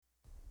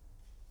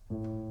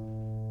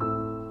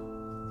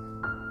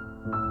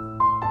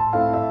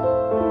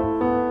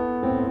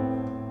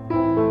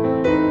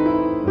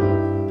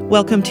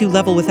Welcome to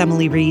Level with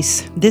Emily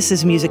Reese. This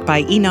is music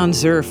by Inon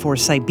Zur for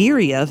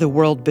Syberia: The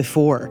World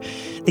Before.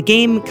 The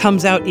game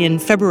comes out in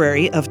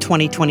February of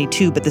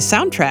 2022, but the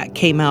soundtrack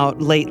came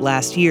out late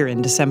last year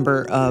in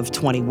December of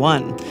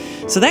 21.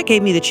 So that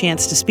gave me the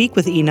chance to speak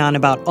with Inon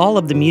about all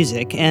of the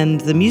music,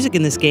 and the music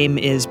in this game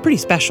is pretty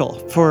special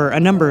for a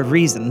number of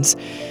reasons.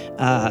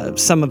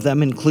 Some of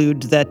them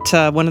include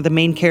that one of the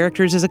main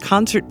characters is a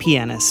concert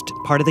pianist.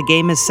 Part of the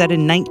game is set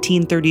in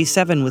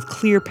 1937 with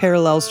clear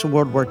parallels to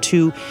World War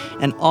II,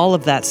 and all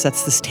of that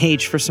sets the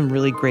stage for some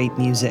really great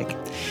music.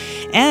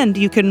 And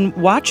you can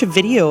watch a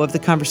video of the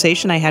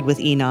conversation I had with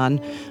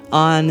Inon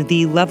on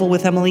the Level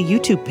with Emily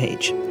YouTube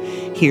page.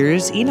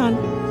 Here's Inon.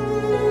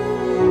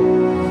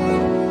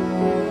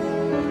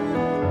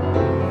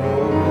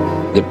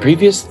 The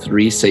previous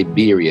three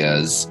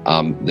Syberias,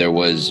 there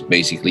was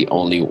basically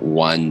only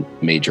one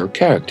major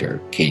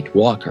character, Kate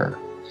Walker.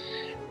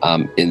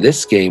 In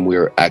this game,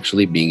 we're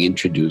actually being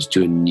introduced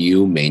to a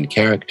new main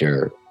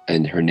character,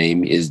 and her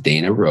name is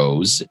Dana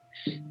Rose.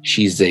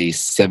 She's a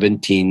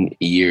 17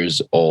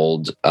 years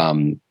old,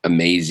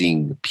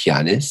 amazing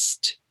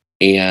pianist.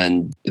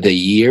 And the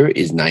year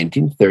is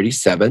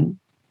 1937,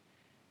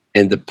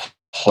 and the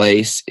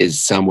place is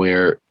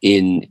somewhere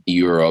in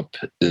Europe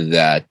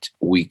that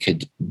we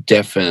could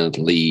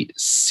definitely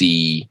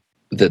see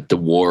that the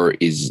war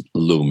is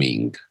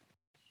looming.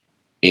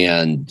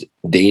 And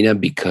Dana,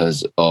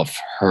 because of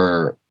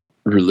her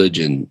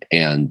religion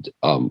and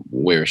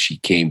where she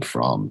came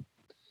from,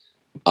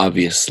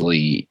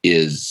 obviously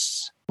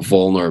is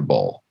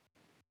vulnerable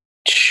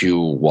to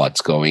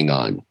what's going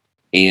on.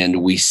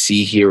 And we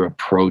see her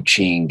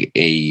approaching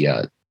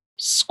a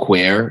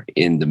square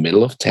in the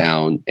middle of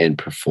town and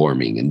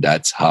performing, and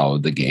that's how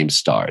the game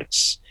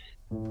starts.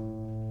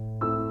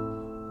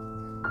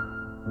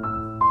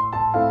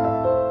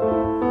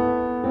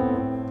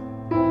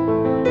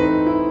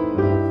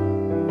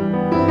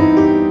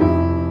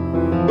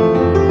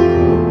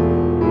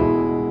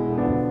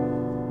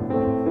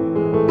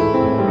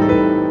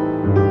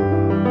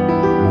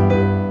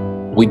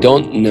 We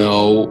don't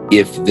know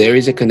if there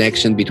is a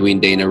connection between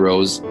Dana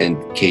Rose and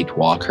Kate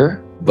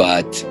Walker,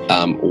 but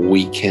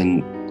we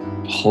can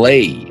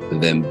play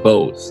them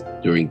both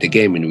during the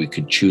game, and we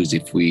could choose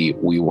if we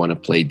want to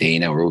play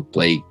Dana or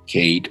play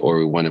Kate, or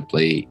we want to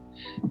play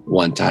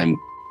one time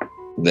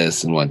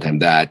this and one time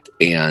that.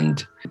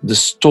 And the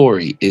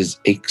story is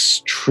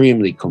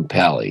extremely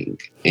compelling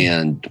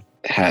and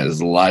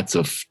has lots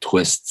of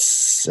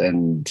twists,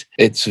 and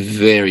it's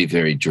very,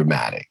 very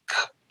dramatic.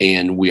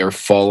 And we are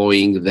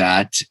following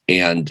that.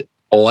 And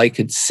all I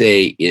could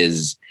say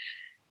is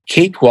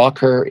Kate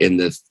Walker in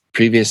the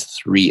previous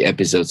three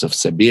episodes of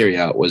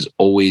Syberia was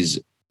always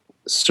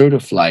sort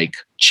of like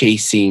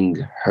chasing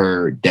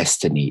her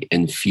destiny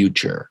and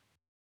future,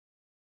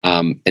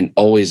 and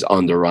always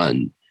on the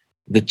run.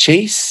 The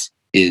chase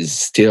is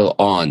still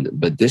on,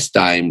 but this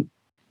time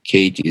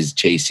Kate is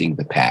chasing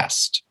the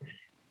past.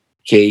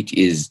 Kate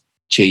is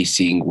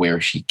chasing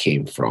where she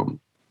came from,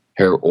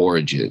 her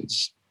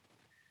origins.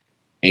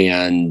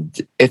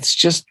 And it's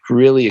just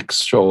really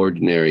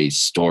extraordinary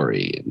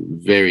story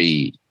and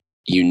very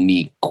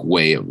unique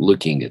way of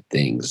looking at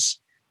things.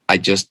 I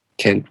just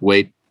can't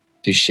wait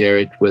to share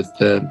it with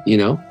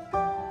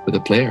with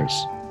the players.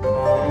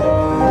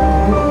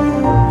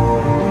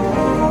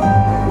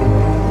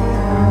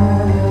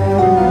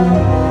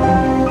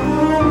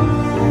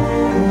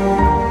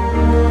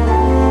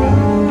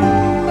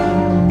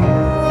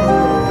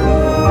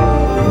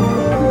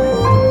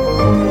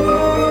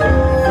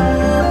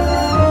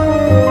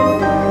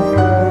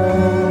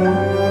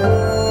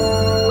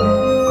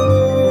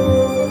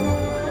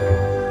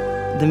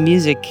 The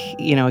music,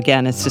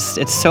 again,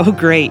 it's so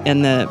great.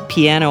 And the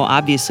piano,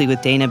 obviously,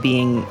 with Dana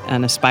being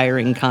an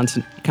aspiring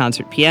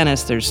concert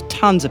pianist, there's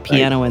tons of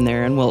piano in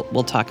there, and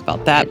we'll talk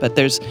about that. But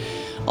there's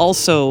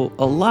also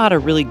a lot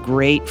of really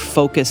great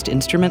focused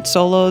instrument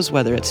solos,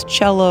 whether it's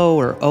cello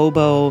or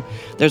oboe.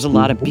 There's a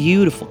lot of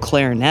beautiful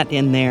clarinet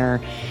in there.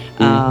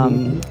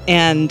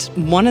 And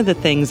one of the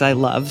things I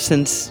love,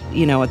 since,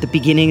 at the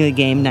beginning of the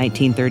game,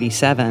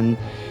 1937,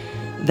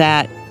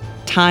 that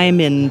time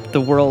in the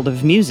world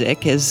of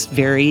music is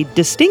very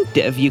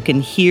distinctive. You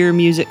can hear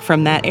music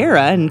from that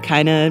era and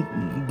kind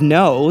of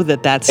know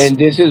that's... And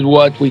this is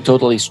what we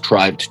totally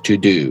strived to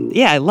do.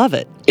 Yeah, I love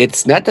it.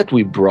 It's not that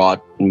we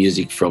brought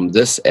music from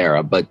this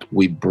era, but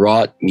we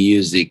brought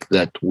music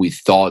that we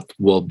thought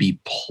will be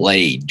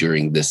played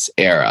during this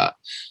era.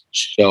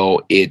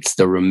 So it's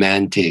the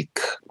romantic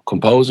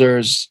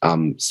composers,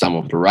 some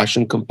of the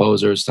Russian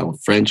composers, some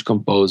French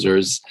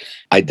composers.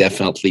 I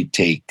definitely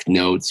take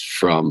notes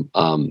from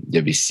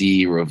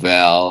Debussy,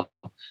 Ravel,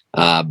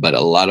 but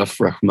a lot of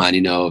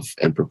Rachmaninoff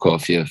and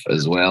Prokofiev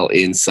as well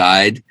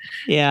inside.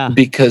 Yeah.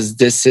 Because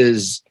this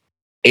is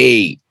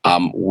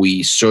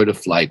we sort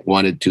of like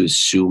wanted to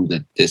assume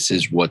that this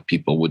is what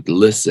people would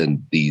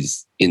listen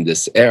in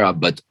this era,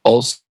 but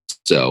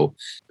also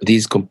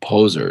these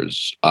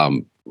composers,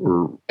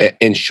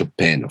 and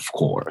Chopin, of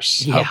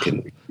course. Yeah. How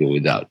can we do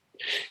without?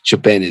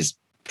 Chopin is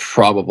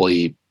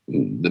probably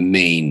the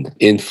main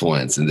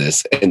influence in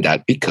this, and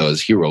that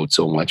because he wrote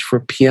so much for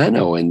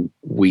piano, and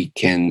we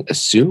can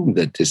assume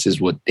that this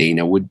is what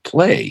Dana would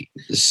play.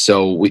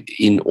 So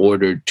in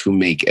order to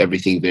make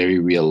everything very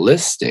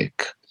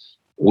realistic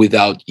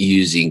without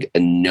using a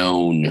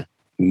known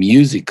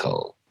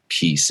musical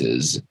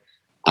pieces,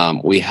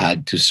 we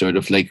had to sort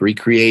of like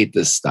recreate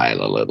this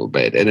style a little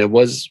bit. And it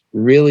was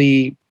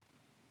really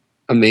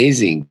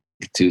amazing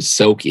to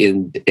soak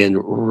in and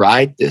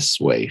write this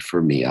way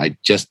for me. I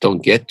just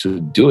don't get to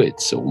do it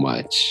so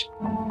much.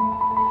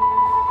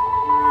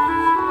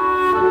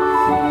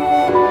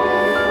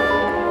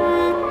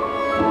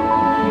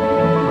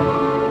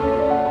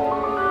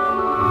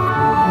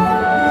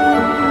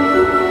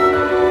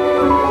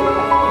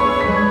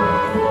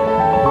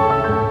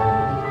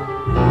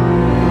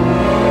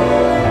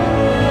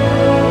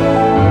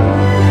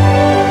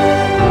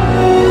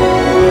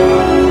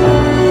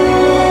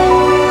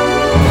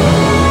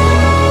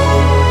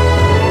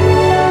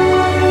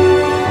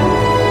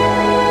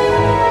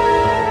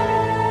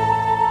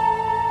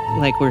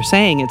 Like we're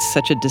saying, it's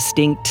such a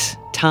distinct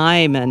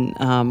time, and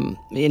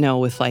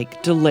with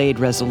like delayed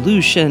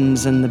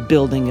resolutions and the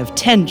building of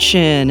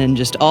tension and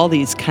just all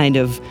these kind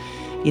of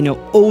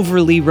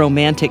overly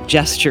romantic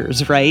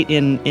gestures, right,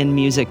 in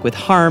music, with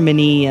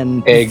harmony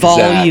and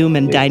volume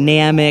and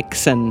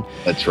dynamics, and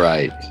that's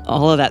right,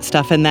 all of that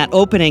stuff. And that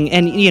opening,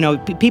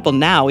 and people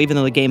now, even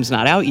though the game's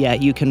not out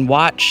yet, you can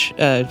watch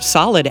a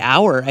solid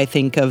hour, I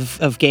think, of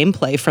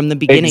gameplay from the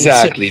beginning.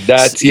 Exactly.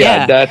 That's the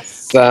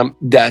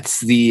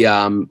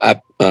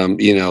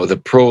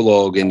the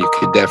prologue, and you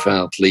could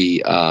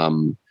definitely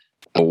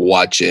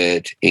watch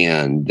it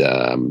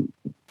and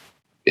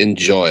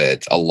enjoy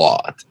it a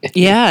lot.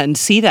 Yeah, and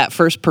see that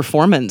first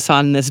performance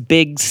on this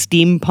big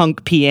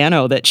steampunk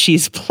piano that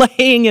she's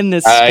playing in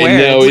this square. I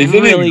know, it's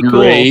isn't really it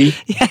great?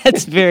 Cool. Yeah,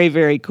 it's very,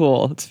 very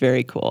cool. It's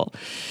very cool.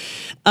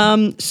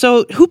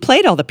 So who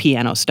played all the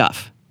piano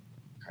stuff?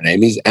 Her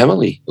name is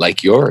Emily,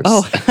 like yours.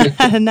 Oh,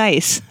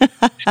 nice.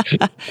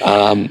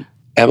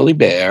 Emily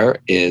Bear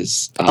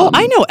is...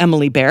 I know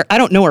Emily Bear. I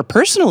don't know her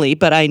personally,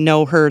 but I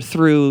know her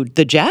through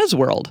the jazz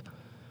world.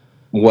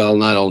 Well,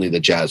 not only the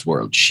jazz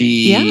world.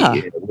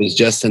 It was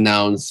just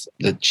announced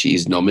that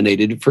she's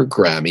nominated for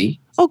Grammy.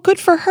 Oh, good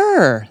for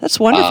her. That's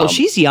wonderful.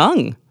 She's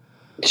young.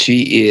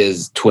 She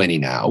is 20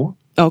 now.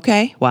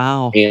 Okay.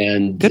 Wow.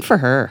 And good for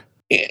her.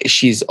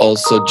 She's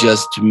also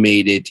just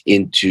made it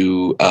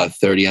into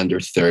 30 under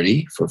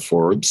 30 for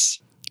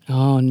Forbes.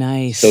 Oh,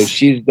 nice. So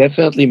she's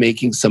definitely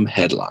making some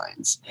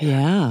headlines.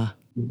 Yeah.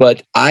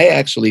 But I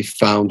actually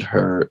found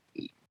her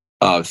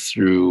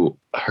through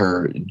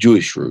her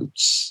Jewish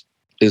roots.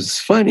 It's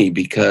funny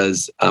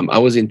because I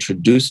was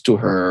introduced to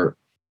her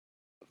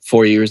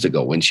 4 years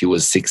ago when she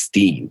was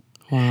 16.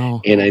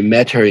 Wow. And I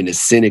met her in a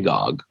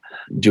synagogue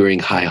during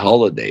high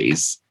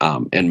holidays.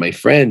 And my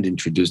friend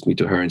introduced me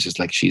to her, and she's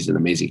like, she's an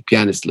amazing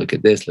pianist. Look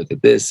at this, look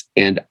at this.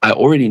 And I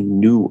already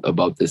knew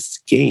about this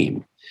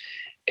game.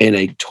 And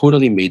I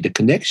totally made the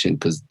connection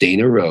because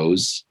Dana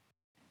Rose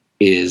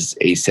is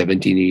a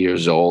 17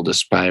 years old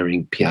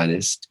aspiring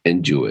pianist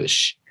and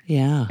Jewish.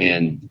 Yeah.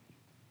 And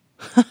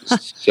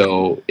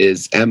so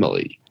is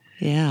Emily.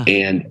 Yeah.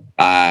 And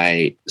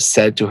I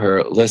said to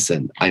her,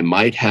 listen, I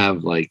might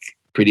have like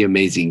pretty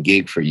amazing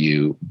gig for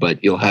you,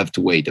 but you'll have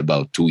to wait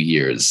about 2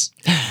 years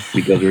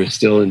because we're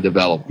still in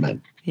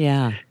development.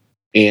 Yeah.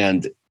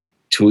 And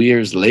 2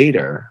 years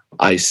later,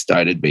 I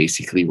started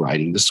basically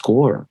writing the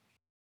score.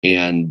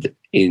 And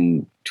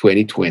in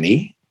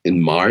 2020,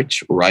 in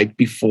March, right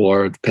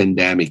before the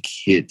pandemic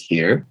hit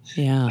here,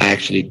 I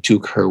actually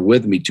took her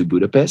with me to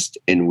Budapest,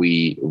 and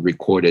we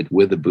recorded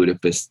with the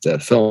Budapest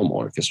Film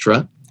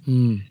Orchestra.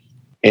 Mm.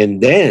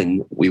 And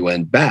then we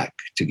went back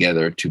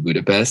together to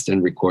Budapest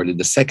and recorded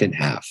the second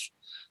half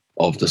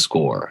of the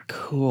score.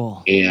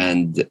 Cool.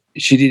 And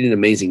she did an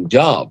amazing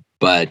job,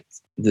 but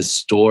the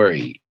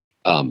story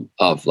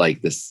of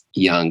like this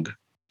young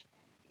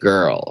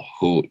girl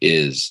who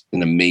is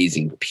an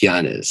amazing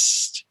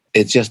pianist,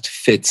 it just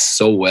fits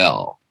so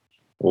well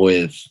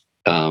with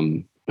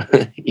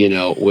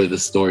with the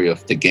story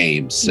of the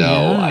game. So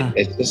I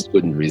just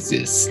couldn't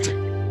resist.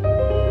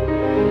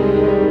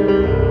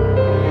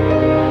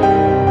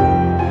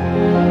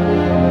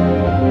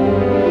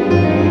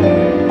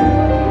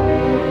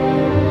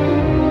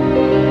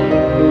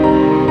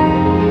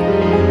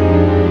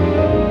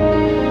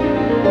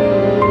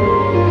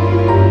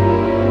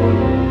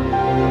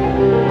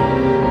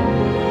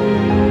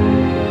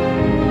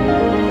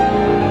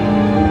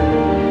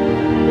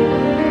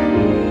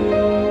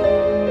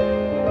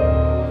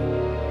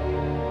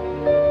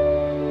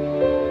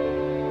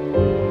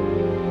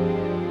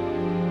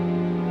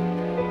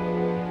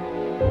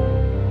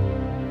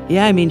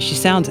 Yeah, I mean, she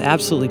sounds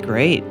absolutely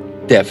great.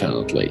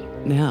 Definitely.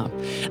 Yeah.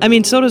 I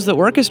mean, so does the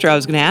orchestra. I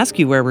was going to ask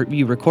you where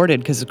you recorded,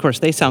 because, of course,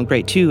 they sound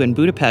great, too, in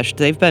Budapest.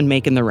 They've been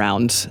making the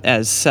rounds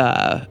as,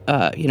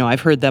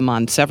 I've heard them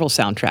on several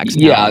soundtracks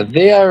now. Yeah,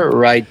 they are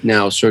right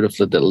now sort of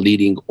the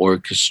leading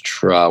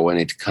orchestra when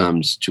it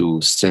comes to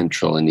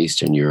Central and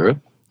Eastern Europe.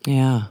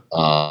 Yeah.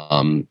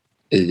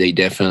 they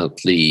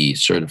definitely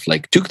sort of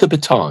like took the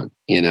baton,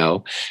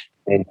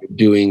 and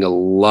doing a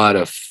lot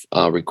of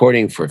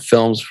recording for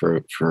films,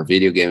 for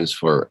video games,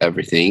 for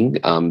everything.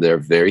 They're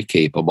very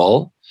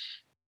capable.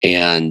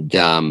 And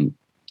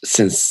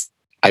since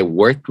I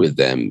worked with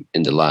them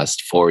in the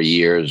last 4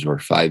 years or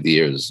 5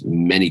 years,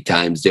 many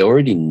times, they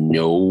already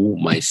know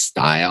my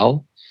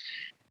style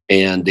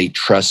and they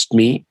trust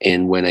me.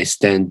 And when I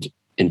stand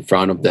in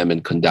front of them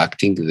and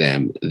conducting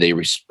them, they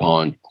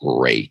respond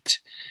great.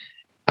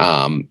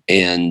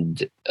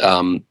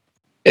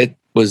 It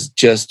was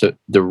just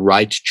the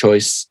right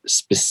choice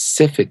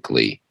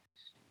specifically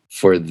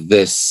for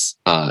this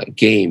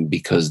game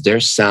because their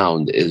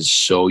sound is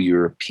so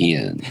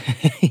European.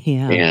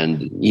 Yeah.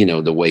 And,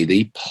 the way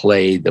they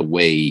play, the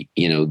way,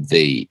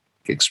 they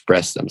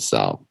express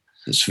themselves,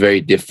 it's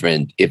very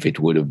different if it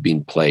would have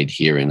been played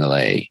here in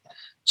LA.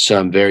 So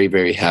I'm very,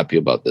 very happy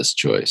about this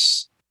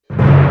choice.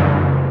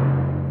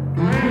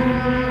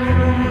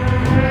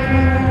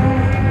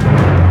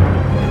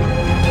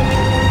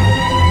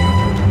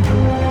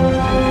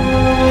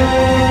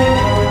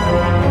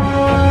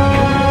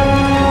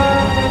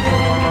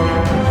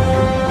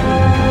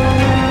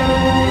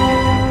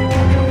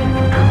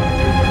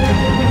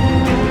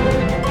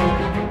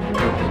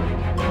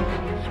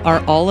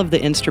 Are all of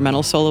the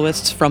instrumental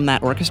soloists from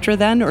that orchestra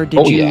then, or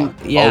did you?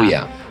 Yeah. Oh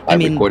yeah. I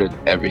mean, recorded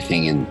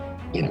everything in.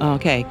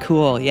 Okay,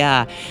 cool.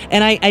 Yeah.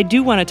 And I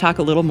do want to talk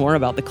a little more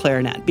about the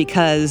clarinet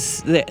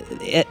because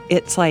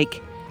it's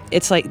like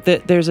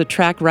there's a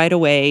track right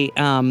away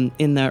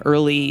in the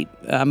early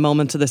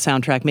moments of the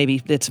soundtrack.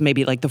 Maybe it's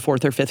like the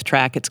fourth or fifth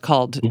track. It's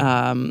called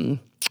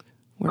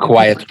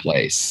Quiet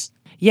Place.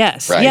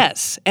 Yes, right?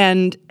 Yes.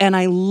 And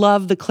I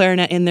love the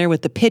clarinet in there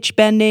with the pitch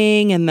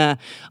bending and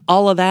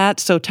all of that.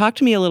 So talk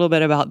to me a little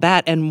bit about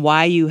that and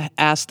why you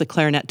asked the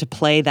clarinet to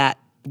play that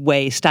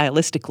way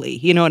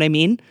stylistically. You know what I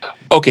mean?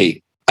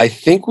 Okay. I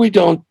think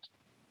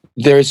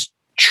there's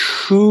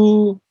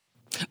two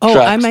tracks.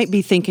 I might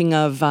be thinking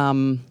of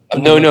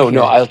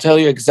No. I'll tell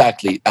you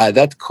exactly.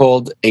 That's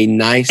called A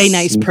Nice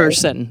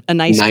Person. A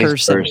nice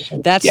person.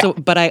 That's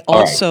but I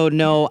also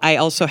know. I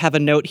also have a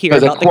note here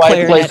about the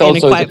clarinet place also in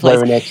a quiet place.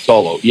 Clarinet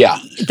solo. Yeah,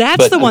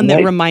 that's the one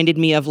that reminded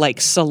me of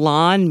like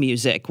salon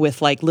music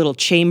with like little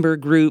chamber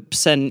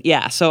groups and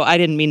So I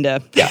didn't mean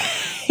to. Yeah.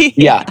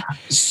 Yeah.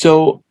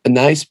 So A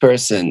Nice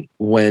Person.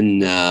 When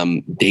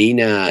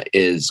Dana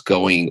is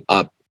going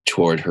up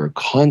toward her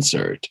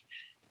concert,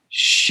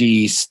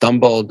 she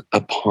stumbled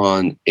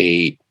upon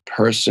a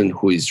person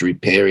who is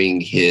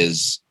repairing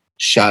his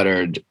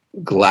shattered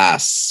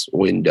glass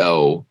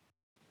window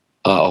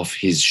of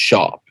his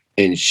shop.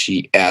 And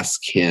she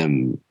asked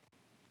him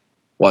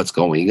what's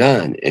going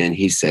on. And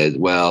he said,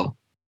 well,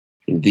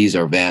 these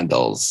are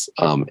vandals.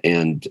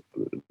 And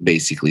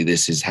basically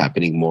this is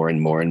happening more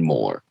and more and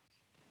more.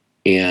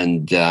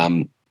 And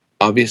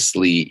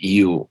obviously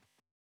you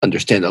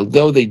understand,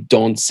 although they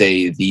don't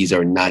say these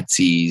are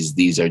Nazis,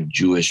 these are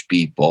Jewish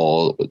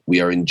people,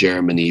 we are in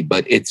Germany,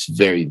 but it's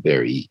very,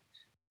 very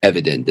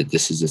evident that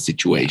this is a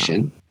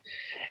situation.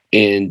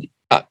 And,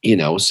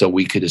 so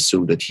we could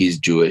assume that he's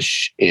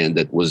Jewish and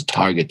that was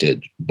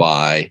targeted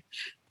by,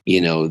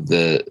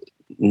 the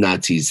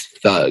Nazis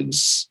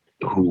thugs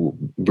who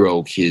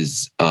broke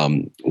his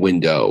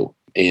window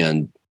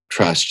and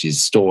trashed his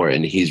store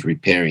and he's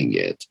repairing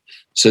it.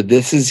 So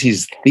this is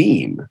his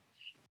theme.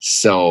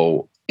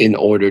 So in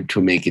order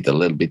to make it a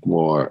little bit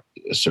more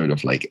sort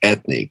of like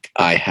ethnic,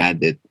 I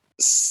had it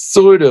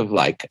sort of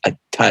like a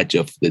touch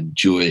of the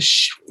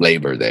Jewish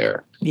flavor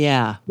there.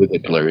 Yeah. With the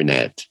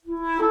clarinet.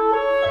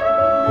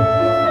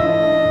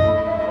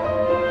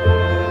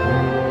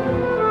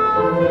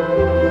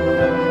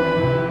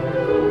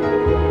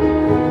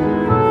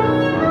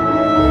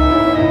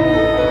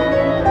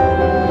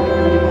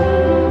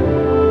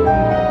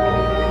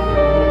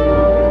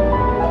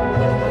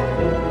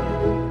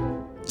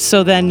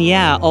 So then,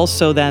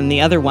 also then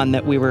the other one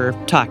that we were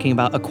talking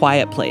about, A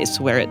Quiet Place,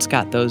 where it's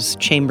got those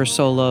chamber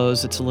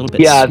solos. It's a little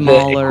bit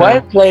smaller. The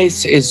Quiet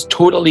Place is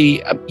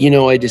totally,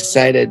 I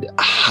decided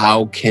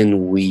how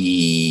can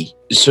we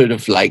sort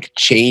of like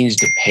change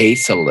the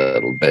pace a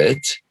little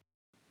bit.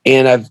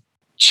 And I've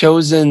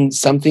chosen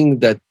something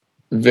that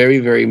very,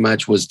 very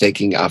much was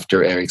taking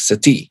after Eric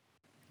Satie.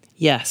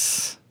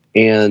 Yes.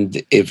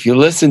 And if you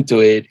listen to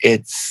it,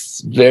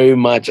 it's very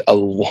much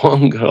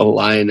along the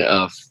line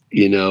of,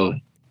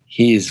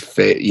 his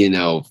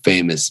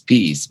famous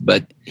piece,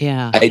 but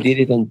I did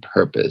it on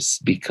purpose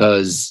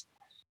because,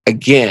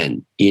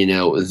 again,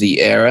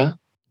 the era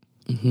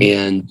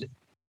and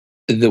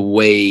the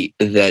way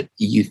that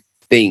you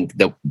think,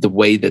 the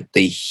way that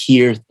they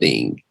hear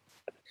things,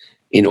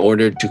 in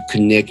order to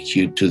connect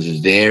you to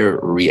their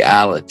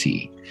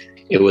reality,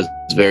 it was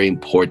very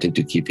important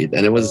to keep it,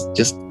 and it was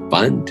just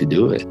fun to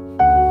do it.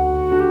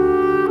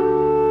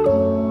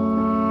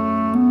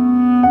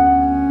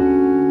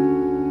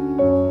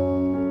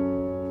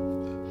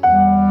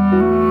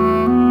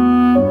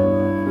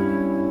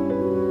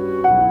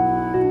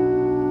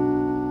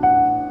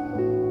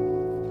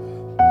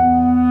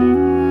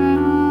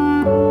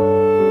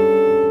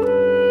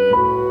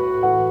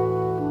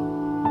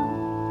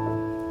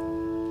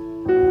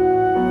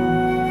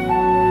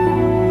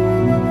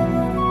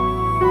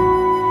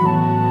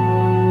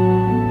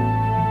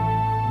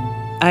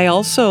 I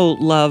also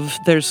love,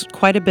 there's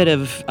quite a bit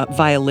of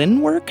violin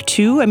work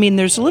too. I mean,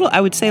 there's a little,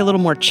 I would say a little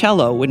more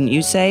cello, wouldn't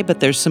you say? But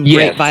there's some great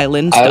Yes,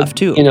 violin stuff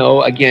too.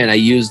 again, I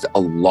used a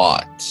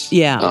lot.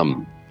 Yeah.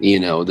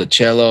 The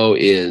cello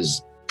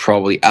is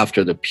probably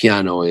after the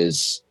piano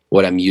is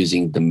what I'm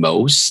using the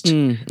most.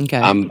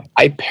 Okay.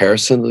 I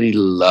personally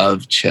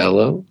love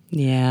cello.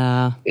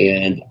 Yeah.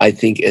 And I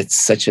think it's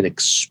such an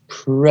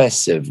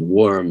expressive,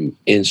 warm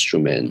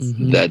instrument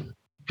that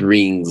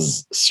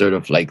brings sort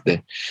of like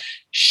the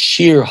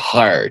sheer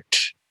heart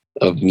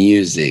of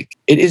music.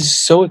 It is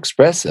so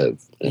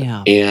expressive.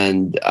 Yeah.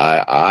 And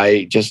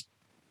I just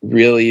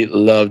really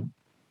loved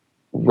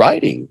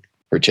writing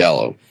for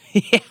cello.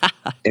 Yeah.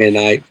 And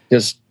I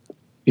just,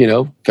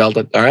 felt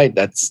that, all right,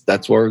 that's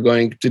what we're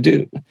going to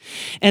do.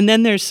 And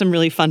then there's some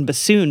really fun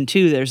bassoon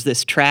too. There's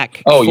this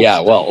track. Oh,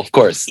 yeah. Well, of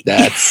course,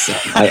 that's,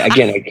 I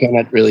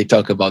cannot really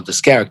talk about this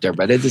character,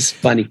 but it is a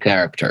funny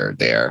character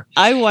there.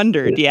 I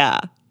wondered, yeah.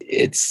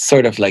 It's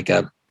sort of like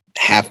a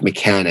half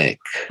mechanic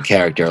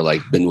character,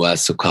 like Benoit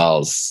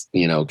Soukal's,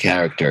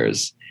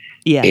 characters.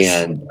 Yes.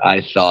 And I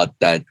thought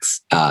that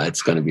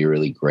it's going to be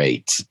really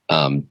great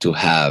to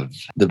have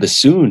the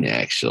bassoon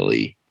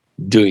actually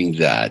doing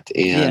that.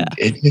 And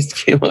it just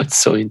came out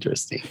so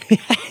interesting.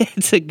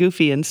 It's a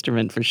goofy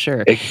instrument for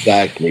sure.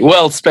 Exactly.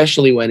 Well,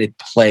 especially when it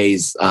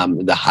plays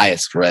the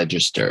highest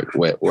register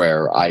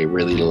where I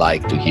really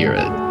like to hear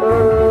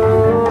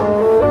it.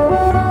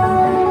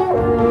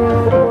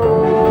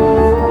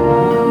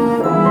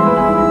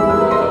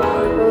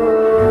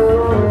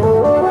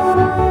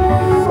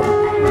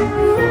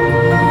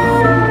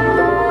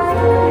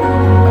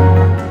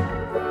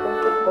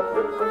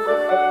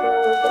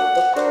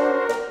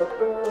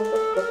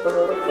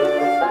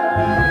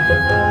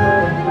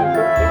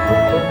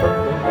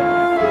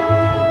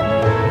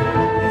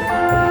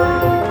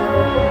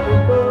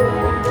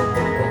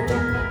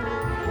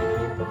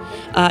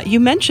 You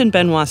mentioned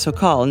Benoit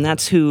Soukal, and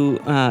that's who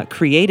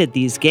created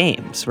these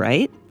games,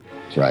 right?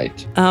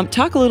 Right.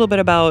 Talk a little bit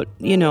about,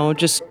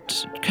 just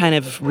kind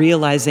of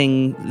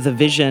realizing the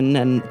vision,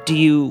 and do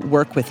you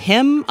work with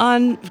him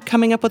on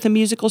coming up with a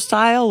musical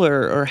style,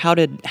 or how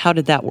did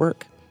that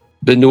work?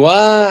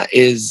 Benoit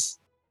is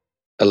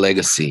a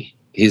legacy.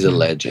 He's a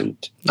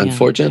legend. Yeah.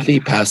 Unfortunately, he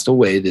passed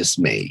away this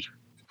May,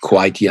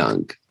 quite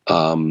young,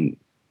 in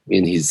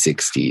his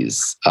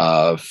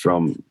 60s,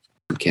 from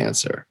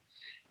cancer.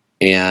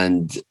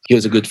 And he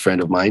was a good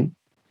friend of mine.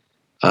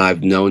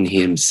 I've known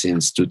him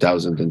since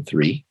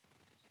 2003.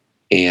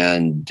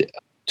 And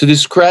to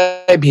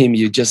describe him,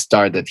 you just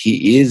start that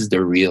he is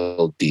the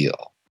real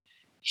deal.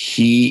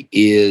 He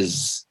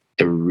is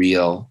a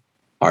real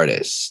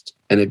artist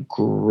and a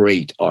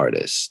great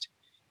artist.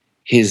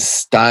 His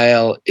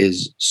style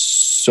is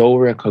so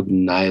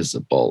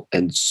recognizable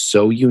and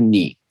so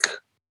unique.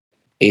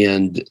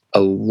 And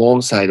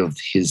alongside of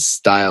his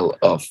style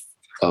of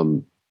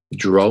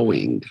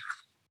drawing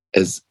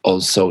is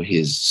also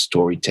his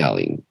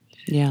storytelling.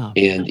 Yeah.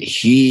 And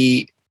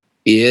he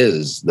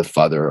is the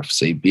father of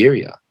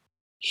Syberia.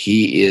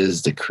 He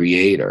is the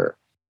creator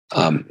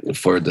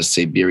for the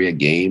Syberia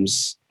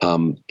games.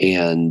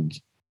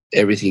 And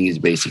everything is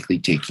basically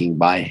taken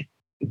by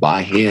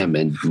him.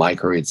 And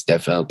Microids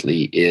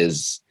definitely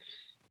is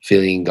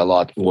feeling a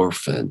lot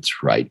orphaned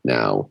right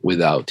now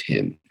without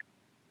him.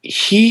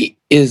 He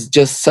is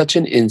just such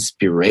an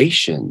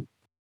inspiration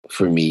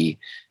for me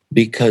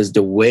because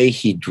the way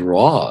he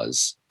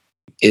draws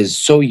is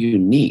so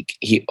unique.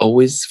 He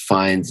always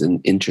finds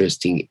an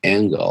interesting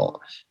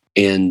angle.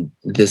 And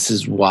this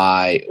is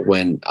why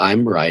when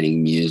I'm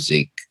writing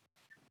music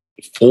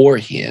for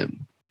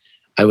him,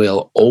 I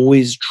will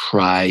always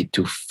try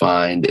to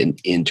find an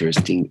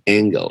interesting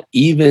angle.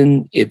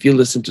 Even if you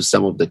listen to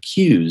some of the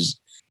cues,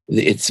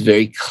 it's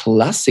very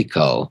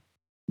classical,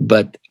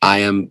 but I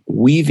am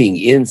weaving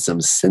in some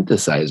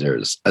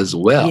synthesizers as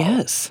well.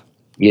 Yes.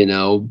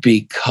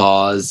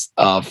 Because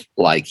of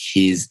like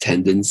his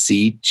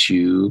tendency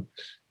to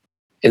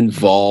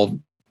involve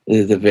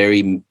the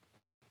very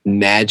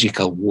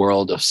magical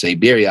world of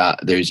Syberia.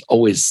 There's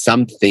always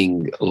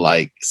something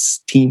like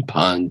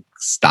steampunk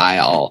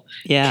style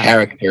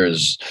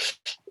characters,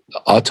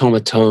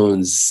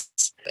 automatons,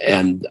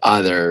 and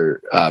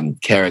other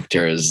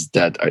characters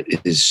that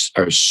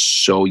are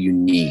so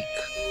unique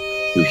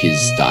to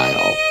his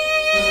style.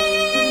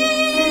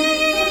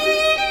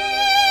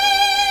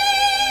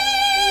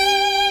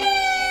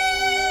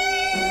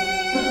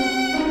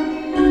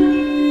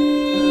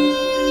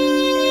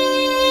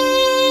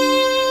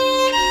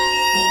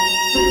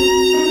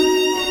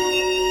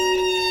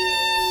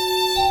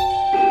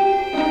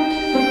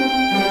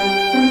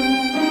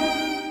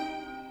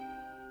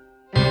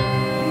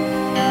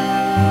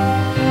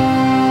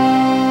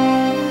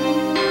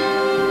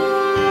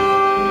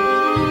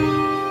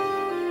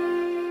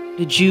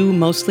 Did you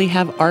mostly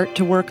have art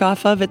to work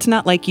off of? It's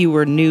not like you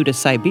were new to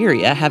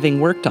Syberia, having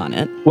worked on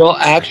it. Well,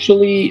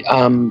 actually,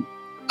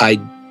 I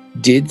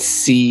did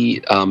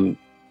see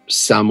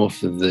some of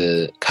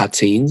the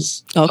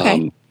cutscenes.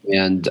 Okay.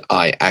 And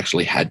I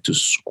actually had to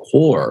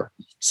score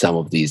some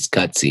of these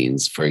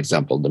cutscenes. For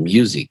example, the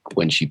music,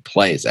 when she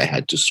plays, I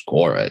had to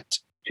score it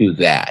to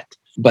that.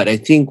 But I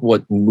think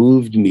what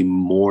moved me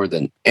more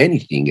than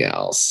anything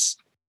else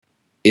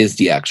is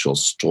the actual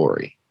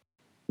story.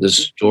 The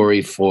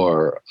story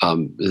for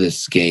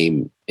this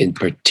game in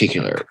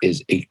particular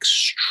is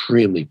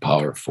extremely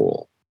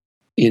powerful.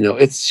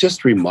 It's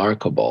just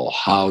remarkable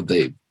how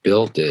they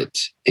built it.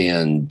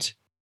 And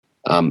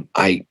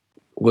I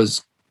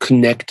was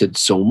connected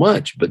so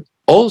much, but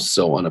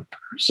also on a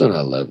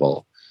personal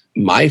level,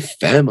 my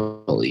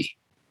family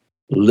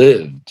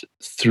lived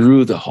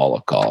through the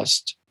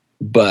Holocaust,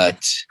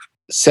 but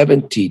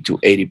 70 to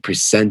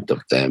 80%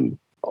 of them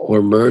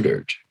were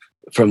murdered.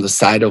 From the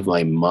side of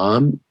my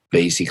mom,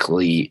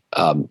 basically,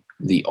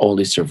 the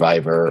only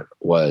survivor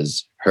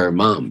was her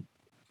mom.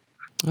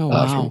 Oh,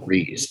 wow. From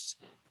Greece.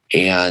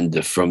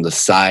 And from the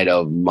side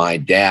of my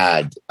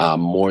dad,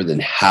 more than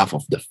half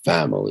of the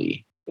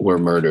family were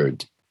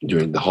murdered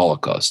during the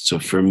Holocaust. So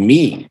for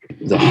me,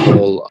 the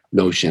whole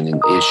notion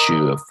and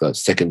issue of the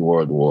Second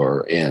World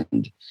War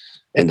and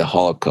the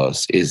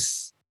Holocaust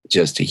is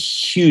just a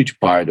huge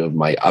part of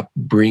my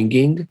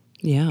upbringing,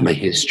 my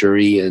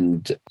history.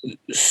 And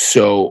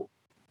so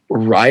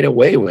right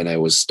away when I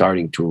was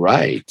starting to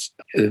write,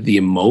 the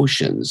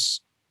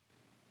emotions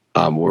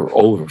were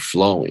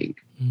overflowing.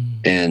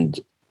 And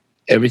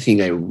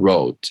everything I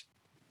wrote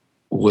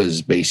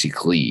was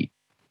basically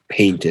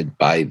painted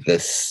by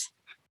this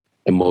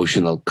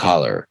emotional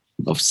color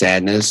of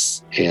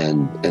sadness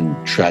and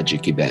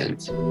tragic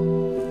events.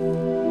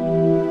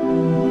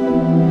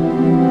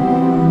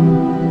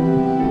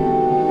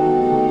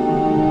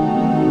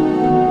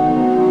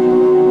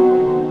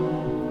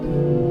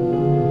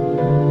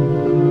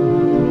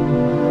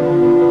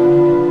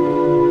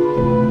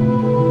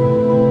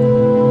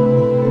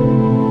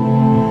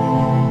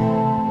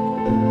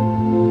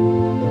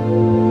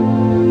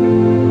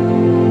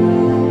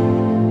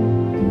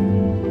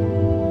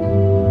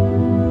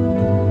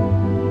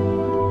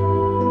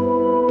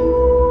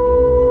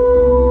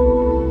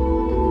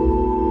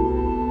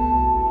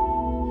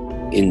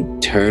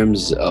 In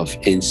terms of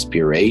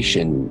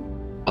inspiration,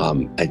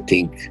 I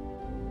think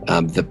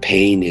the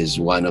Pain is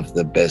one of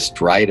the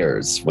best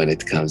writers when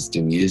it comes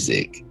to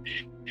music.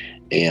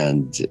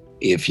 And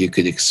if you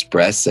could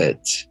express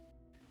it,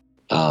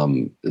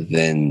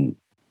 then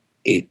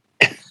it,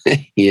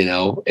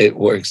 it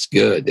works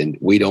good. And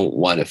we don't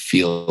want to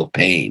feel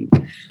pain.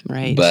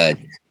 Right. But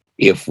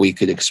if we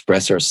could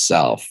express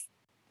ourselves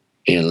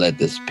and let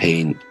this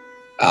pain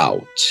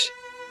out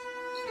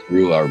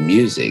through our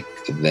music,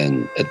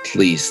 then at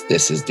least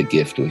this is the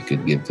gift we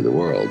could give to the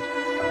world.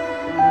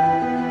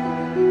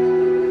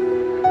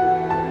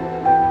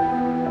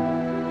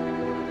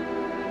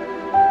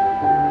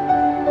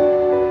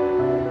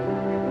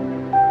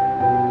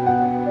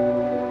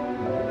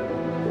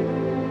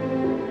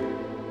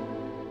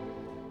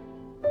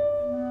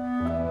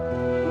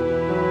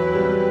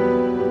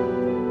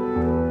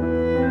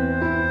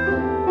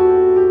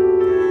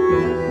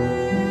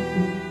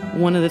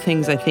 One of the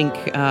things I think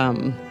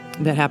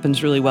that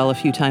happens really well a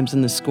few times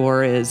in the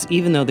score is,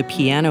 even though the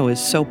piano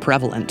is so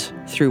prevalent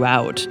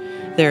throughout,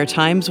 there are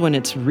times when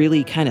it's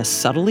really kind of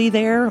subtly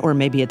there, or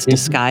maybe it's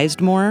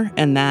disguised more,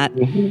 and that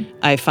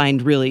I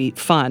find really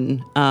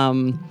fun.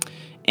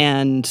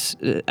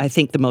 And I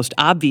think the most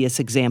obvious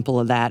example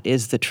of that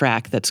is the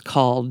track that's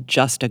called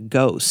Just a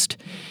Ghost.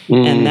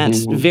 And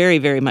that's very,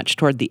 very much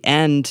toward the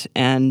end.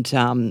 And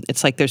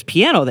it's like there's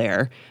piano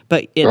there,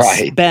 but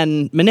it's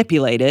been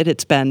manipulated.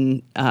 It's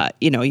been,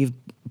 you've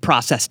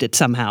processed it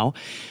somehow.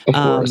 Of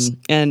course.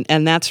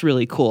 And that's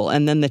really cool.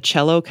 And then the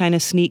cello kind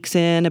of sneaks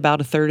in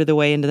about a third of the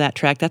way into that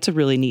track. That's a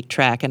really neat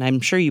track. And I'm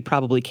sure you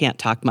probably can't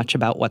talk much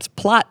about what's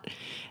plot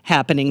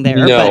happening there.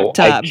 No,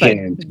 I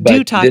can't. But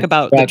do talk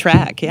about the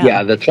track.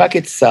 Yeah, the track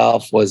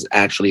itself was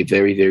actually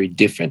very, very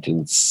different.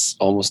 And it's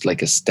almost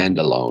like a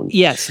standalone.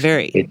 Yes,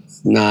 very.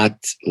 It's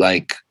not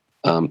like,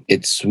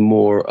 it's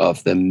more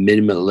of the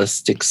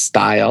minimalistic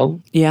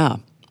style. Yeah.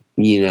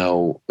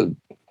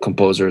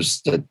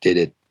 Composers that did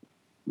it,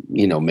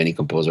 many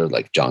composers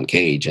like John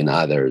Cage and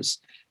others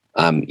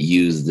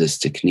use this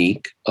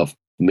technique of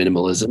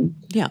minimalism.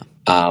 Yeah.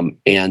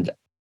 And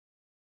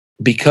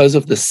because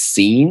of the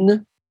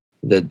scene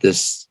that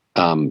this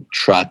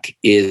track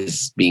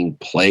is being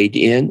played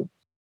in,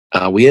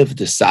 we have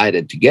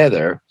decided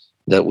together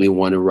that we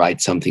want to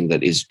write something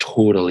that is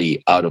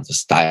totally out of the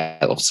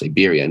style of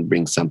Siberia and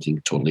bring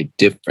something totally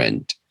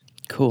different.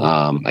 Cool.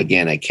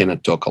 Again, I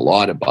cannot talk a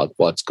lot about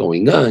what's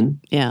going on.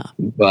 Yeah.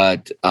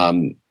 But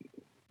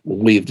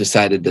we've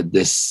decided that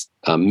this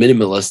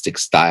minimalistic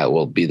style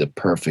will be the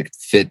perfect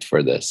fit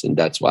for this, and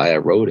that's why I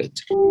wrote it.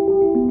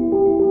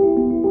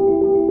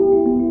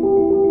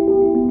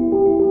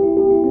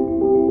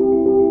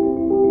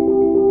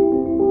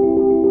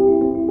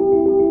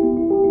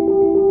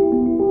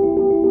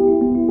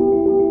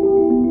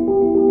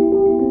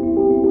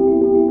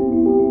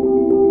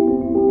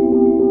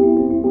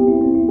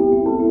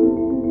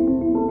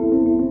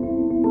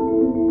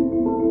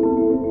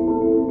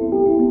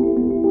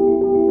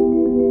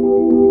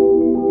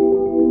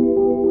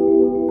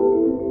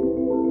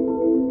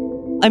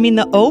 mean,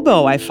 the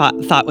oboe I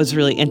thought was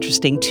really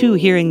interesting too,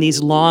 hearing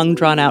these long,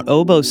 drawn-out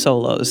oboe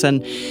solos.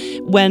 And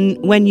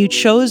when you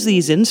chose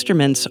these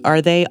instruments,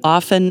 are they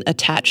often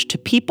attached to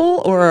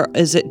people, or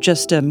is it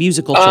just a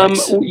musical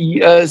choice?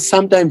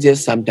 Sometimes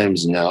yes,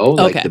 sometimes no.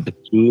 Like Okay. the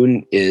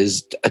bassoon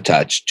is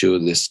attached to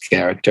this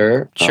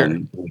character, Sure.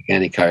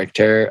 mechanic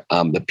character.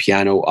 The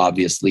piano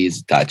obviously is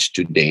attached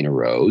to Dana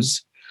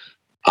Rose.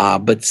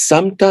 But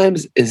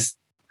sometimes it's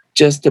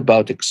just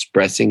about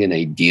expressing an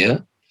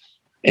idea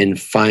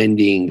and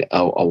finding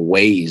a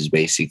ways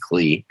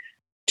basically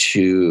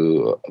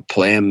to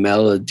play a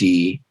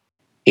melody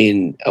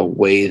in a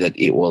way that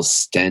it will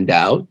stand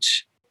out.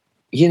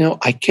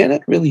 I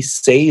cannot really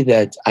say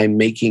that I'm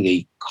making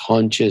a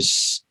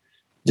conscious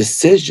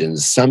decision.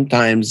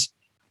 Sometimes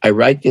I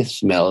write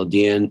this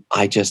melody and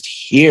I just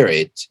hear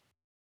it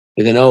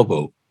with an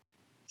oboe.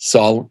 So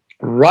I'll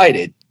write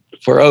it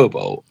for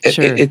oboe.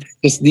 Sure. It's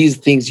just these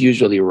things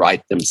usually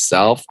write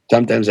themselves.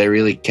 Sometimes I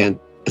really can't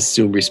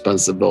assume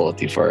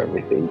responsibility for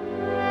everything.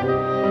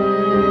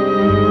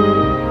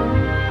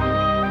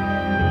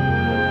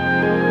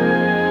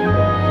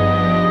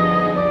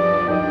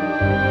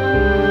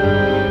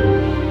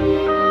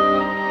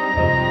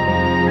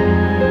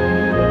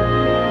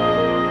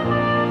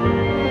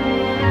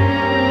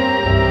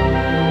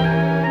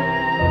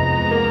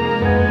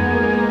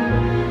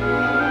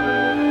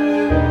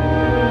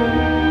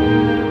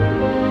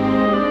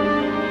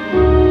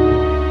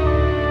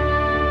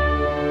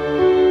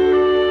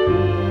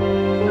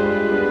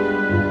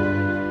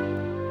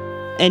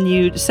 And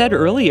you said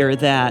earlier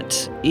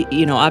that,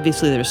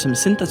 obviously there's some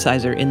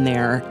synthesizer in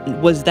there.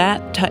 Was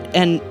that,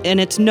 and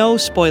it's no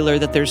spoiler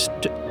that there's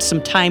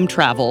some time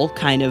travel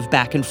kind of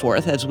back and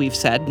forth, as we've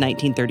said,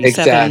 1937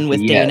 Exactly,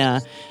 with yes.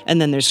 Dana, and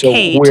then there's So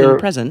Kate in the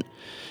present.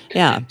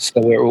 Yeah. So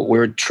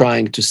we're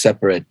trying to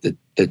separate the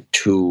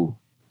two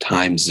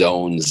time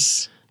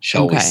zones,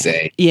 shall we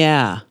say?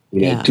 Yeah.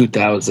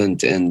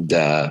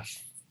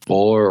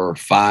 2004 or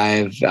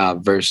 5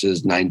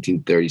 versus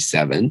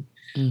 1937.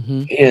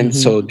 And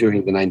so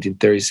during the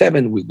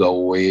 1937, we go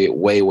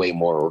way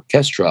more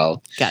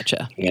orchestral.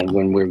 Gotcha. And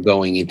when we're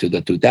going into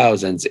the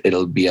 2000s,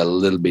 it'll be a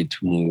little bit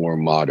more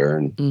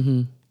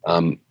modern.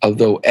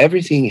 Although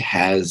everything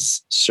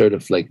has sort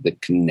of like the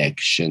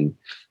connection.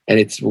 And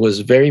it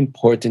was very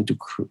important to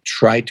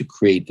try to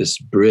create this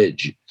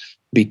bridge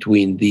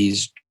between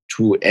these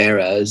two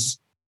eras.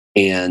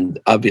 And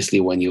obviously,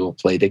 when you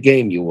play the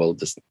game, you will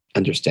just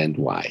understand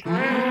why.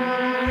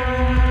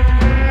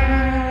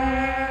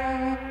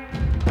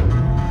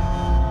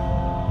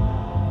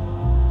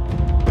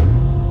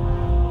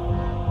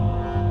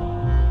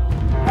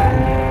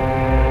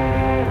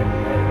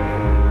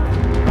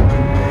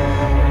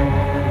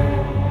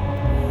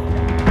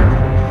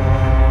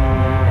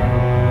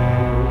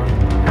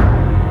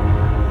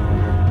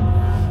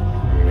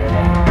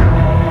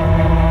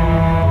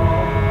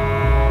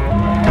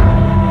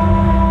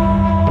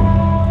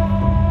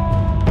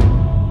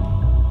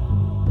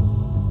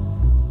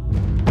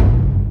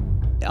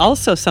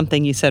 Also,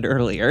 something you said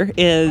earlier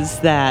is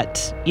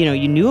that,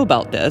 you knew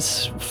about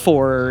this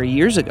 4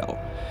 years ago,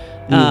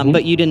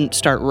 but you didn't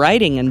start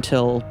writing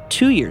until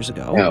 2 years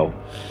ago. No.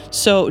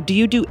 So do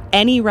you do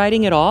any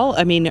writing at all?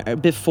 I mean,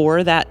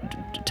 before that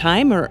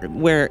time, or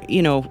where,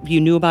 you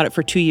knew about it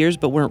for 2 years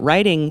but weren't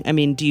writing? I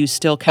mean, do you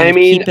still kind of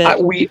keep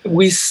it?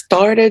 We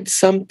started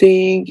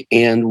something,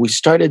 and we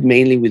started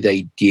mainly with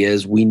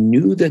ideas. We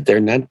knew that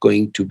they're not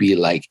going to be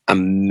like a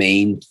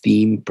main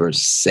theme per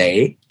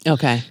se.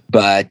 Okay.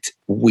 But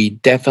we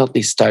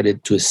definitely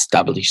started to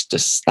establish the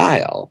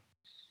style.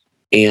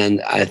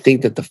 And I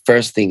think that the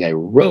first thing I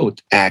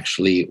wrote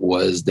actually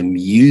was the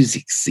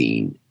music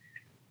scene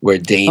where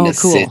Dana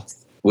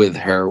sits with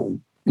her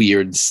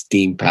weird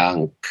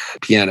steampunk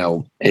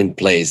piano and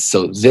plays.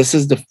 So this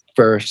is the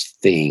first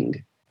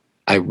thing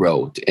I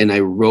wrote. And I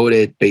wrote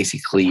it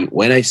basically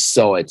when I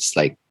saw it. It's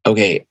like,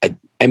 okay,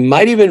 I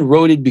might even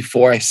wrote it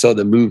before I saw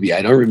the movie.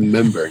 I don't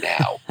remember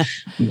now.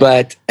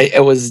 But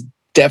it was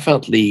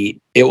definitely,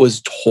 it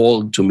was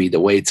told to me the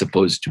way it's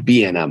supposed to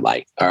be. And I'm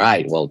like, all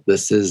right, well,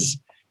 this is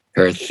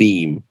her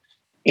theme.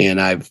 And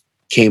I've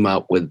came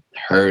up with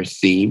her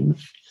theme.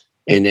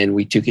 And then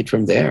we took it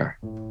from there.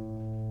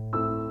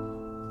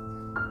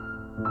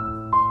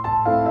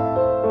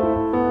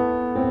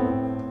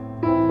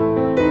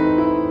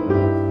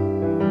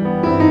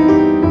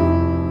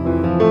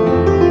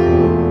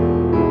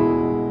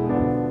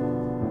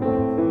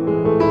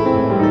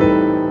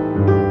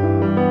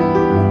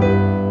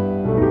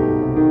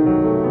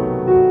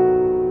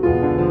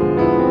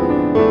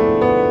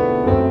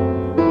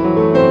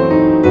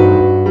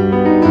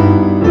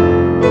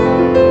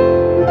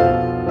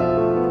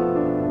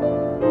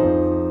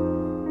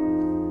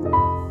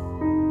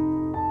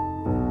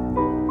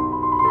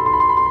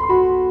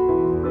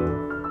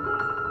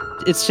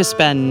 It's just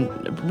been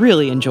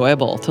really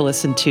enjoyable to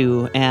listen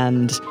to.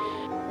 And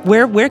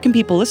where can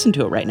people listen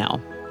to it right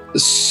now?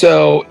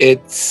 So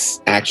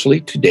it's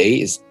actually today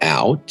is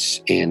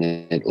out, and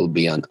it will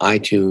be on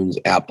iTunes,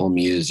 Apple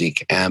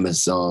Music,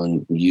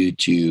 Amazon,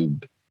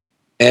 YouTube,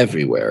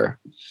 everywhere.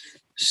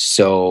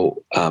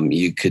 So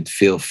you could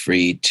feel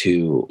free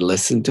to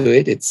listen to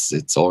it.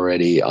 It's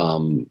already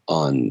on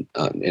and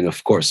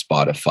of course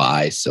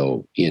Spotify.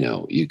 So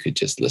you could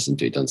just listen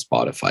to it on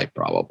Spotify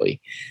probably.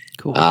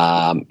 Cool.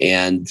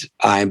 And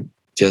I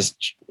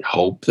just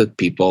hope that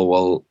people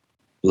will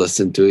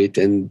listen to it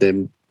and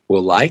then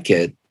will like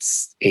it,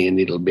 and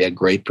it'll be a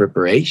great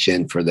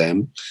preparation for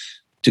them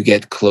to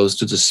get close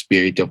to the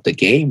spirit of the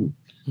game.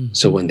 Mm-hmm.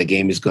 So when the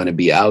game is going to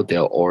be out,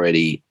 they'll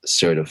already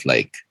sort of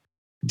like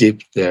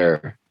dip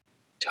their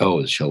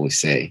toes, shall we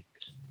say,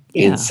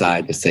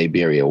 inside the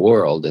Syberia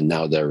world, and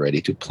now they're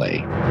ready to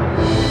play.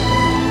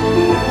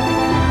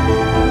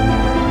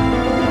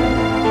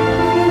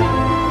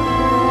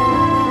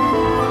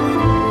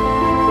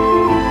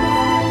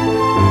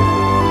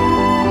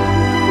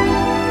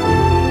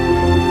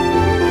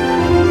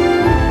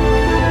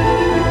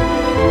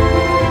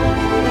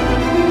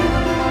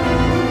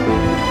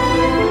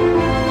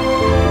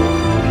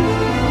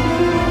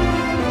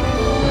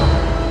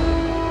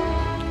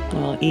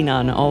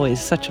 Ynon,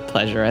 always such a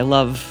pleasure.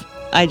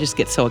 I just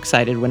get so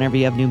excited whenever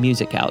you have new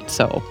music out.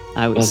 So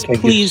I was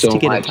pleased to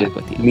get in touch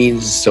with you. It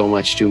means so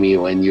much to me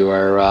when you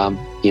are,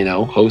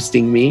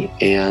 hosting me.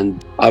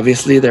 And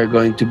obviously there are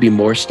going to be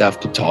more stuff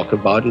to talk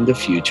about in the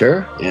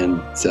future.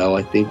 And so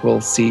I think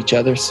we'll see each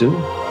other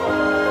soon.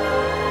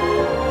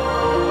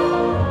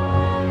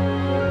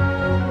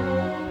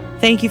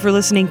 Thank you for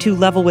listening to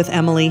Level with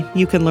Emily.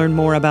 You can learn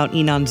more about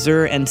Ynon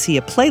Zur and see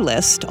a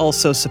playlist.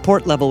 Also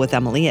support Level with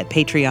Emily at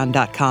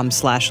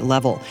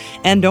patreon.com/level.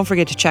 And don't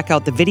forget to check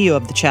out the video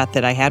of the chat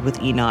that I had with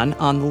Ynon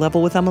on the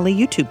Level with Emily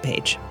YouTube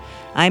page.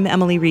 I'm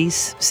Emily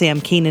Reese.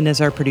 Sam Keenan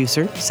is our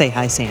producer. Say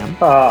hi, Sam.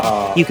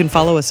 You can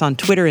follow us on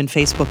Twitter and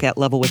Facebook at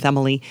Level with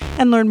Emily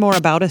and learn more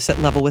about us at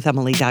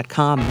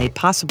levelwithemily.com, made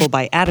possible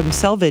by Adam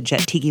Selvage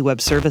at Tiki Web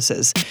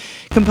Services.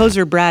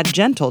 Composer Brad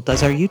Gentle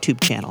does our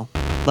YouTube channel.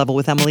 Level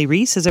with Emily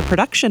Reese is a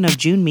production of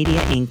June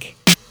Media, Inc.